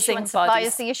is the issue and supply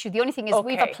is the issue. The only thing is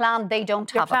we have a plan, they don't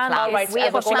have a plan. We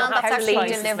have a plan that's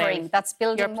actually delivering, that's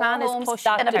building more homes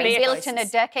that have been built in a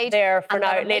decade. There for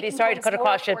now. Ladies, sorry to cut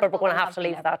across you, but we're going to have to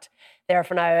leave that there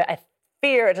for now. I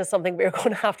fear it is something we're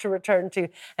going to have to return to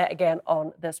again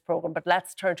on this programme. But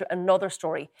let's turn to another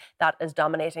story that is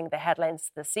dominating the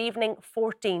headlines this evening.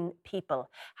 14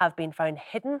 people have been found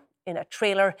hidden in a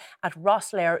trailer at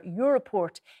Rosslare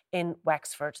Europort in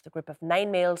Wexford. The group of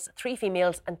 9 males, 3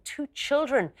 females and 2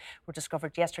 children were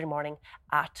discovered yesterday morning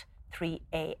at 3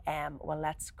 a.m. Well,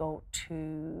 let's go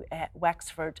to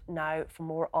Wexford now for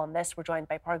more on this. We're joined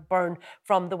by Park Byrne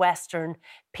from the Western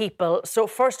People. So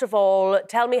first of all,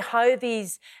 tell me how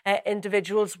these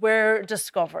individuals were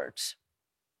discovered.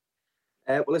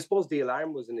 Well, I suppose the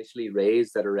alarm was initially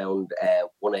raised at around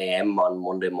 1 a.m. on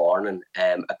Monday morning.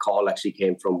 A call actually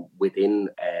came from within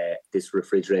this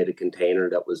refrigerated container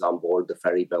that was on board the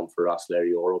ferry bound for Rosslare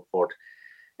Europort.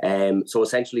 So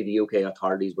essentially the UK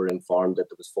authorities were informed that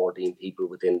there was 14 people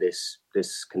within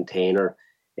this container.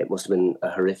 It must have been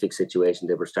a horrific situation.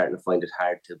 They were starting to find it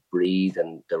hard to breathe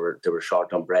and they were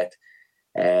short on breath.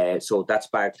 So that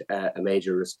sparked a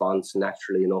major response.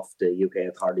 Naturally enough, the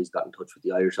UK authorities got in touch with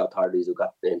the Irish authorities, who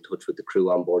got in touch with the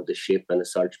crew on board the ship, and a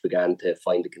search began to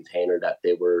find the container that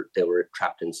they were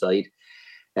trapped inside.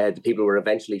 The people were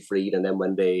eventually freed, and then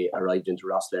when they arrived into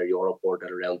Rosslare Europort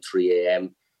at around 3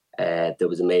 a.m, there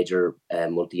was a major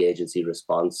multi-agency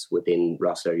response within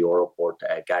Rosslare Europort.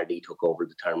 Gardaí took over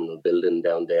the terminal building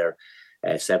down there.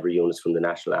 Several units from the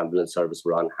National Ambulance Service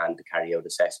were on hand to carry out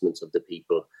assessments of the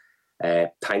people.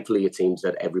 Thankfully, it seems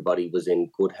that everybody was in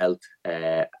good health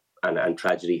and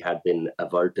tragedy had been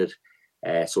averted.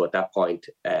 So at that point,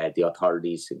 the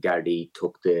authorities, Gardaí,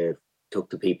 took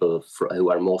the people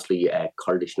who are mostly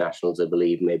Kurdish nationals, I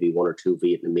believe, maybe 1 or 2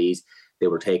 Vietnamese. They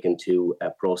were taken to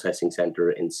a processing centre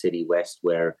in City West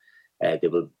where they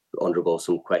will undergo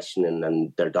some questioning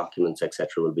and their documents, etc.,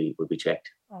 will be checked.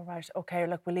 All right, OK,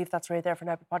 look, we'll leave that story there for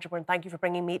now. But Patrick Byrne, thank you for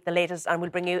bringing me the latest, and we'll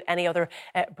bring you any other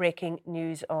breaking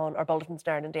news on our bulletins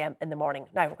down in DM in the morning.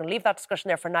 Now, we're going to leave that discussion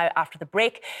there for now. After the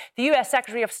break, the US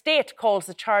Secretary of State calls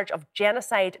the charge of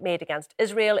genocide made against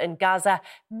Israel in Gaza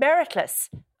meritless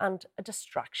and a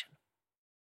distraction.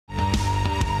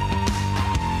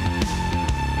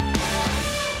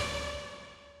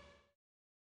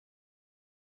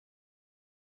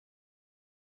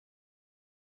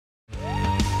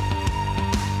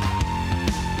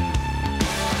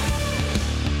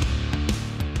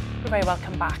 Very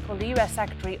welcome back. Well, the US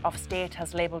Secretary of State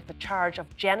has labelled the charge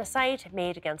of genocide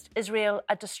made against Israel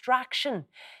a distraction.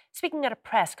 Speaking at a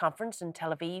press conference in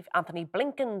Tel Aviv, Anthony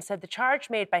Blinken said the charge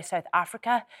made by South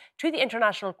Africa to the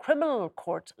International Criminal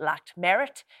Court lacked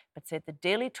merit, but said the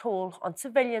daily toll on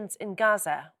civilians in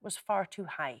Gaza was far too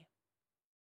high.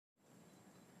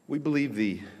 We believe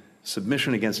the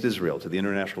submission against Israel to the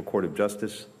International Court of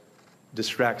Justice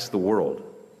distracts the world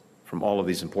from all of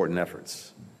these important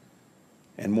efforts.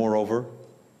 And moreover,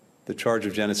 the charge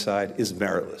of genocide is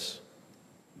meritless.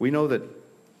 We know that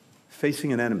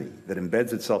facing an enemy that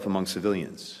embeds itself among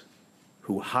civilians,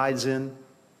 who hides in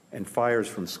and fires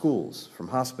from schools, from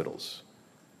hospitals,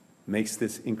 makes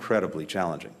this incredibly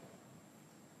challenging.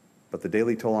 But the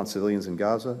daily toll on civilians in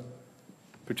Gaza,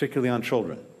 particularly on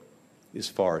children, is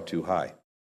far too high.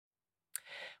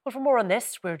 Well, for more on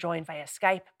this, we're joined via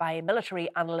Skype by military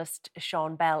analyst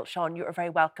Sean Bell. Sean, you're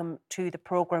very welcome to the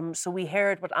programme. So we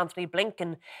heard what Anthony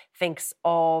Blinken thinks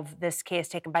of this case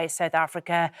taken by South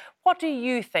Africa. What do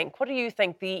you think? What do you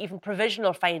think the even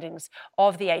provisional findings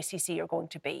of the ICC are going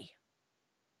to be?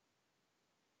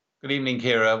 Good evening,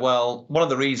 Kira. Well, one of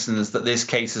the reasons that this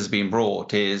case has been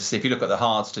brought is, if you look at the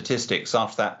hard statistics,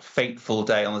 after that fateful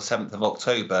day on the 7th of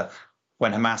October,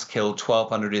 when Hamas killed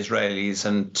 1,200 Israelis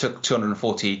and took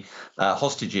 240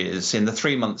 hostages. In the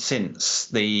 3 months since,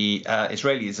 the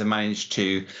Israelis have managed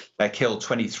to kill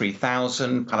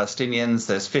 23,000 Palestinians.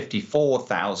 There's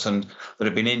 54,000 that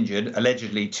have been injured,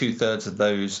 allegedly 2/3 of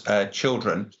those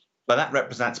children. But that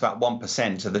represents about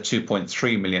 1% of the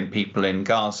 2.3 million people in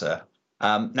Gaza.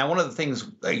 Now, one of the things,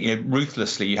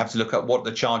 ruthlessly, you have to look at what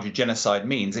the charge of genocide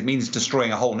means. It means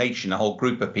destroying a whole nation, a whole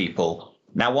group of people.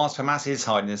 Now, whilst Hamas is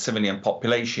hiding the civilian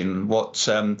population, what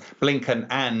Blinken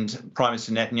and Prime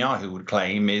Minister Netanyahu would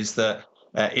claim is that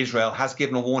Israel has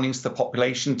given warnings to the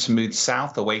population to move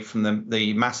south away from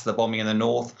the mass of the bombing in the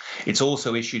north. It's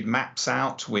also issued maps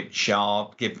out which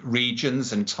give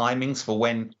regions and timings for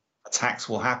when attacks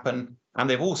will happen. And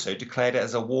they've also declared it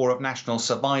as a war of national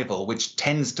survival, which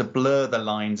tends to blur the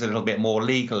lines a little bit more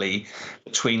legally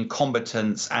between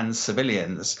combatants and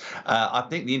civilians. I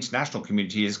think the international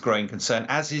community is growing concern,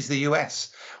 as is the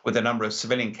US, with the number of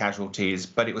civilian casualties.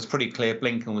 But it was pretty clear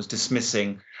Blinken was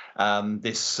dismissing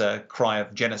this cry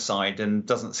of genocide and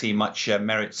doesn't see much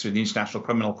merit through the International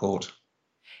Criminal Court.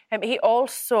 He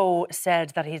also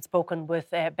said that he'd spoken with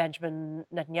Benjamin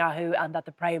Netanyahu and that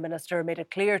the Prime Minister made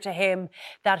it clear to him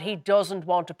that he doesn't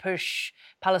want to push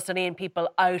Palestinian people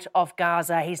out of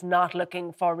Gaza. He's not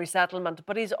looking for resettlement,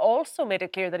 but he's also made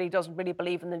it clear that he doesn't really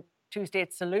believe in the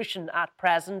two-state solution at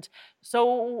present.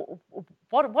 So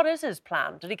what is his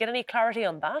plan? Did he get any clarity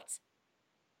on that?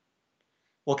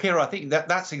 Well, Ciara, I think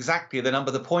that's exactly the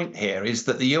number. The point here is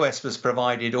that the US was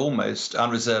provided almost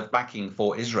unreserved backing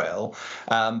for Israel,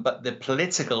 but the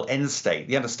political end state,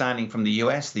 the understanding from the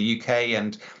US, the UK,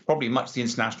 and probably much of the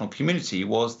international community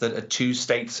was that a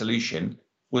two-state solution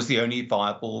was the only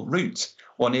viable route.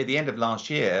 Well, near the end of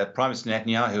last year, Prime Minister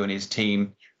Netanyahu and his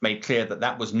team made clear that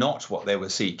that was not what they were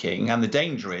seeking. And the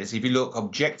danger is, if you look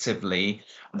objectively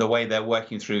the way they're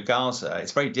working through Gaza,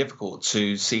 it's very difficult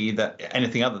to see that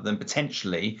anything other than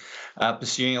potentially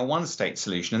pursuing a one-state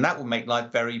solution. And that will make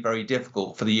life very, very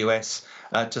difficult for the US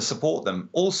to support them.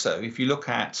 Also, if you look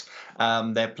at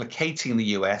they're placating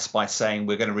the US by saying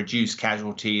we're going to reduce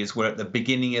casualties, we're at the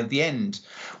beginning of the end,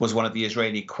 was one of the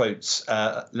Israeli quotes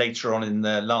later on in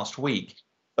the last week.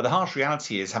 But the harsh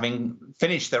reality is, having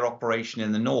finished their operation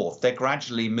in the north, they're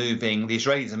gradually moving, the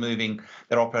Israelis are moving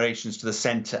their operations to the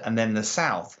centre and then the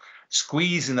south,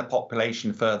 squeezing the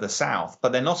population further south,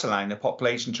 but they're not allowing the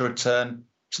population to return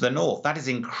to the north. That is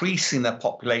increasing the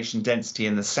population density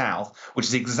in the south, which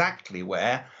is exactly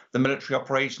where the military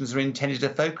operations are intended to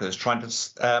focus, trying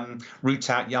to root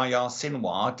out Yahya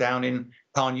Sinwar down in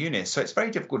Khan Yunis. So it's very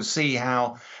difficult to see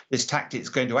how this tactic is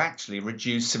going to actually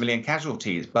reduce civilian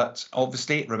casualties, but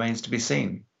obviously it remains to be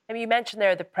seen. I mean, you mentioned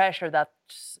there the pressure that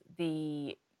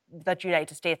the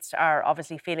United States are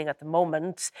obviously feeling at the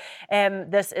moment.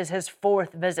 This is his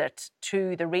fourth visit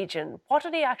to the region. What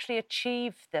did he actually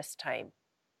achieve this time?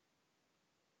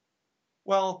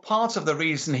 Well, part of the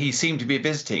reason he seemed to be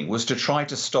visiting was to try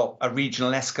to stop a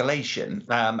regional escalation.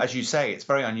 As you say, it's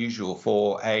very unusual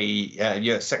for a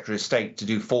US Secretary of State to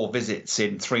do 4 visits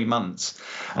in 3 months.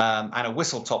 And a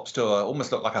whistle-top tour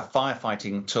almost looked like a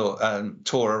firefighting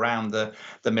tour around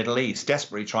the Middle East,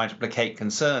 desperately trying to placate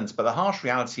concerns. But the harsh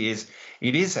reality is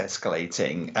it is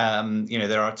escalating.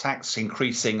 There are attacks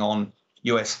increasing on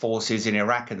US forces in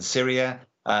Iraq and Syria,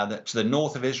 to the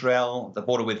north of Israel, the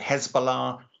border with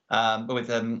Hezbollah. With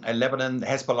Lebanon,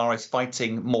 Hezbollah is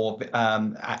fighting more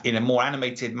in a more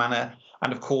animated manner.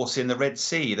 And of course, in the Red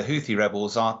Sea, the Houthi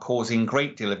rebels are causing a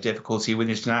great deal of difficulty with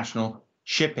international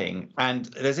shipping. And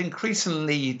there's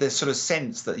increasingly this sort of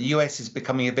sense that the US is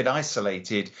becoming a bit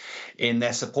isolated in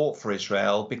their support for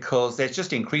Israel, because there's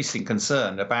just increasing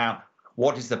concern about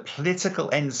what is the political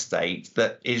end state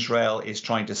that Israel is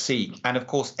trying to seek. And of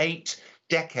course, 8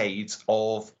 decades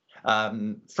of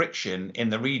friction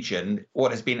in the region, what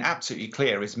has been absolutely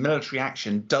clear is military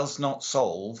action does not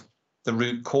solve the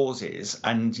root causes.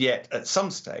 And yet, at some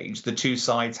stage, the two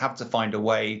sides have to find a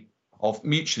way of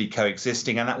mutually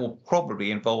coexisting, and that will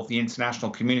probably involve the international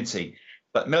community.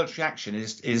 But military action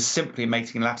is simply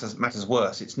making matters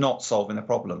worse. It's not solving the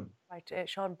problem. Right,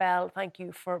 Sean Bell, thank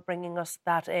you for bringing us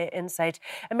that insight.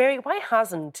 And Mary, why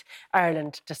hasn't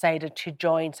Ireland decided to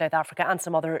join South Africa and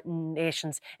some other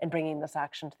nations in bringing this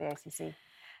action to the ICC?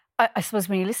 I suppose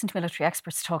when you listen to military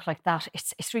experts talk like that,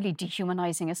 it's really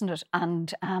dehumanising, isn't it?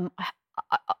 And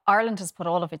Ireland has put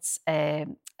all of its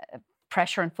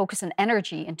pressure and focus and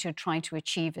energy into trying to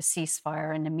achieve a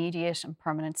ceasefire, an immediate and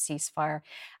permanent ceasefire,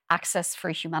 access for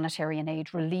humanitarian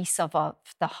aid, release of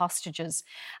the hostages.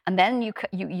 And then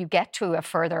you get to a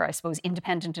further, I suppose,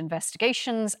 independent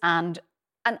investigations and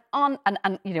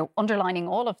underlining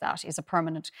all of that is a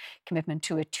permanent commitment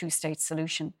to a two-state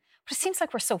solution. But it seems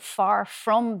like we're so far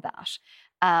from that.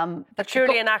 But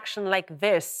surely an action like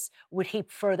this would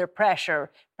heap further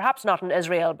pressure, perhaps not on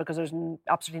Israel, because there's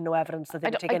absolutely no evidence that they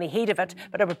would take any heed of it,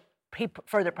 but it would heap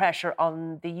further pressure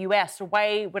on the US. So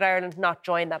why would Ireland not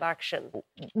join that action?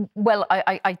 Well,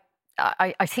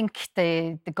 I think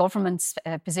the government's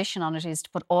position on it is to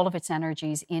put all of its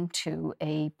energies into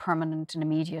a permanent and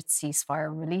immediate ceasefire,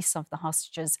 release of the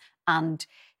hostages, and,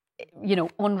 you know,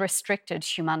 unrestricted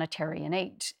humanitarian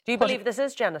aid. Do you believe this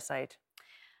is genocide?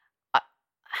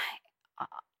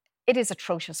 It is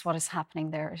atrocious what is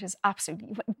happening there. It is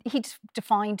absolutely... He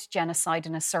defined genocide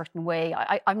in a certain way.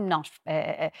 I'm not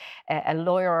a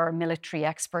lawyer or a military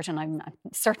expert, and I'm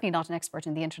certainly not an expert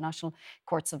in the international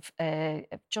courts of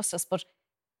justice, but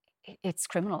it's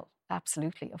criminal,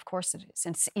 absolutely. Of course it is.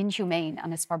 It's inhumane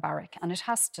and it's barbaric, and it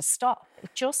has to stop.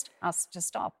 It just has to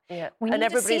stop. Yeah. We need a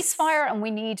ceasefire, and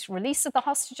we need release of the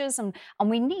hostages, and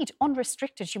we need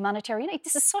unrestricted humanitarian aid.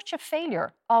 This is such a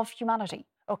failure of humanity.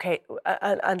 OK,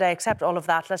 and I accept all of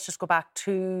that. Let's just go back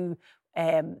to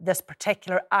this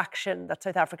particular action that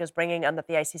South Africa is bringing and that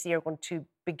the ICC are going to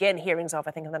begin hearings of,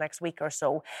 I think, in the next week or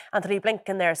so. Anthony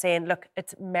Blinken there saying, look,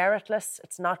 it's meritless,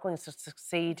 it's not going to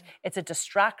succeed, it's a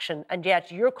distraction, and yet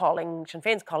you're calling, Sinn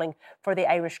Féin's calling, for the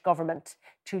Irish government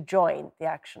to join the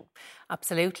action.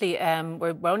 Absolutely.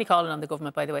 We're only calling on the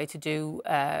government, by the way, to do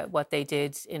what they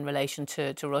did in relation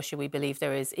to Russia. We believe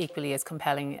there is equally as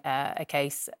compelling a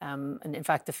case. And in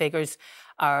fact, the figures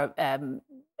are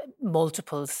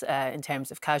multiples in terms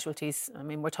of casualties. I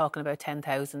mean, we're talking about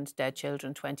 10,000 dead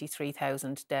children,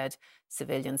 23,000 dead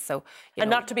civilians. So, I'm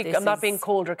not being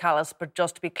cold or callous, but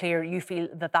just to be clear, you feel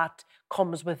that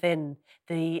comes within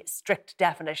the strict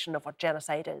definition of what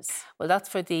genocide is? Well, that's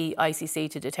for the ICC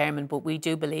to determine, but we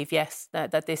do believe, yes,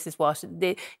 that this is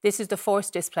this is the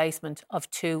forced displacement of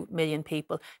 2 million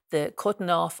people, the cutting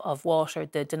off of water,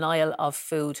 the denial of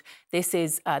food. This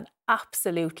is an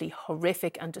absolutely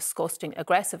horrific and disgusting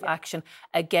aggressive action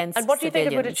against civilians. And what do you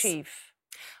think it would achieve?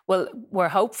 Well, we're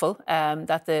hopeful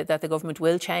that the government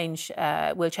will change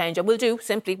and will do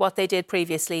simply what they did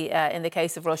previously in the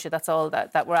case of Russia. That's all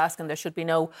that we're asking. There should be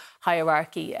no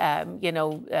hierarchy.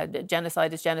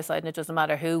 Genocide is genocide, and it doesn't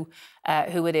matter who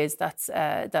it is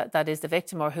that is the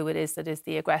victim or who it is that is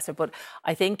the aggressor. But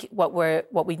I think what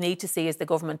we need to see is the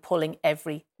government pulling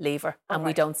every lever, and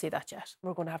we don't see that yet.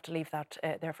 We're going to have to leave that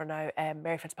there for now.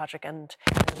 Mary Fitzpatrick and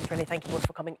really thank you both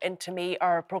for coming into me.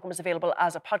 Our programme is available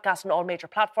as a podcast on all major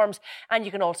platforms, and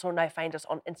you can also now find us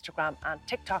on Instagram and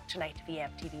TikTok tonight via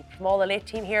MTV. From all the late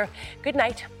team here, good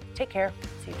night, take care,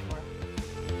 see you tomorrow.